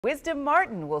Wisdom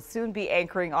Martin will soon be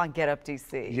anchoring on Get Up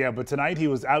DC. Yeah, but tonight he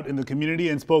was out in the community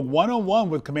and spoke one-on-one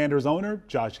with Commanders owner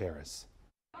Josh Harris.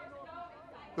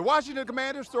 The Washington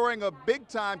Commanders throwing a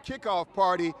big-time kickoff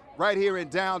party right here in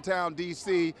downtown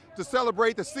D.C. to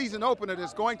celebrate the season opener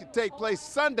that's going to take place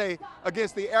Sunday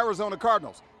against the Arizona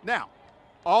Cardinals. Now,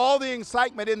 all the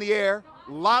excitement in the air,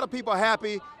 a lot of people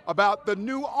happy about the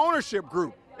new ownership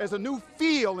group. There's a new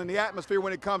feel in the atmosphere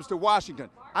when it comes to Washington.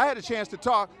 I had a chance to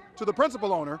talk to the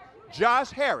principal owner, Josh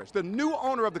Harris, the new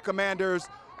owner of the Commanders,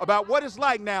 about what it's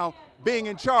like now being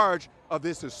in charge of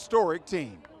this historic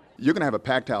team. You're going to have a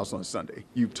packed house on Sunday.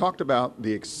 You've talked about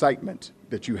the excitement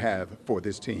that you have for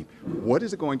this team. What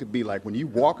is it going to be like when you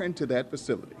walk into that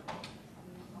facility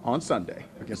on Sunday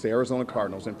against the Arizona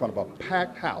Cardinals in front of a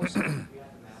packed house,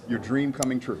 your dream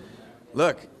coming true?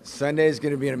 Look, Sunday is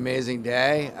going to be an amazing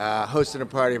day, hosting a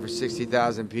party for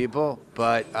 60,000 people,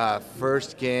 but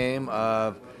first game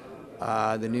of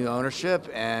the new ownership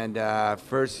and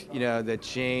first, the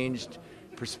changed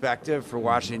perspective for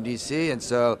Washington, D.C., and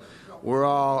so we're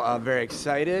all very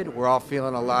excited. We're all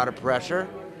feeling a lot of pressure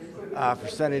for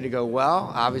Sunday to go well.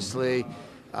 Obviously,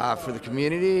 for the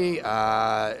community,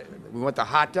 we want the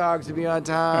hot dogs to be on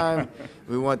time.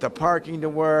 We want the parking to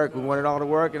work. We want it all to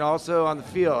work, and also on the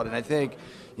field. And I think,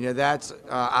 that's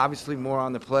obviously more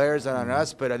on the players than on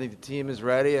us, but I think the team is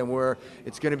ready, and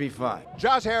it's going to be fun.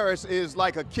 Josh Harris is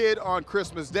like a kid on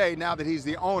Christmas Day now that he's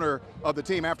the owner of the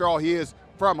team. After all, he is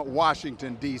from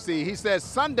Washington, D.C. He says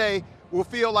Sunday will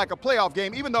feel like a playoff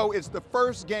game, even though it's the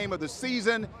first game of the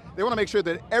season. They want to make sure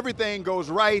that everything goes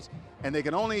right, and they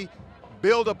can only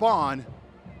build upon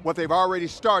what they've already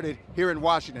started here in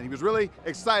Washington. He was really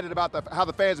excited about how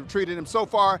the fans have treated him so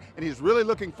far, and he's really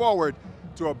looking forward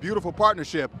to a beautiful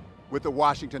partnership with the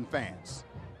Washington fans.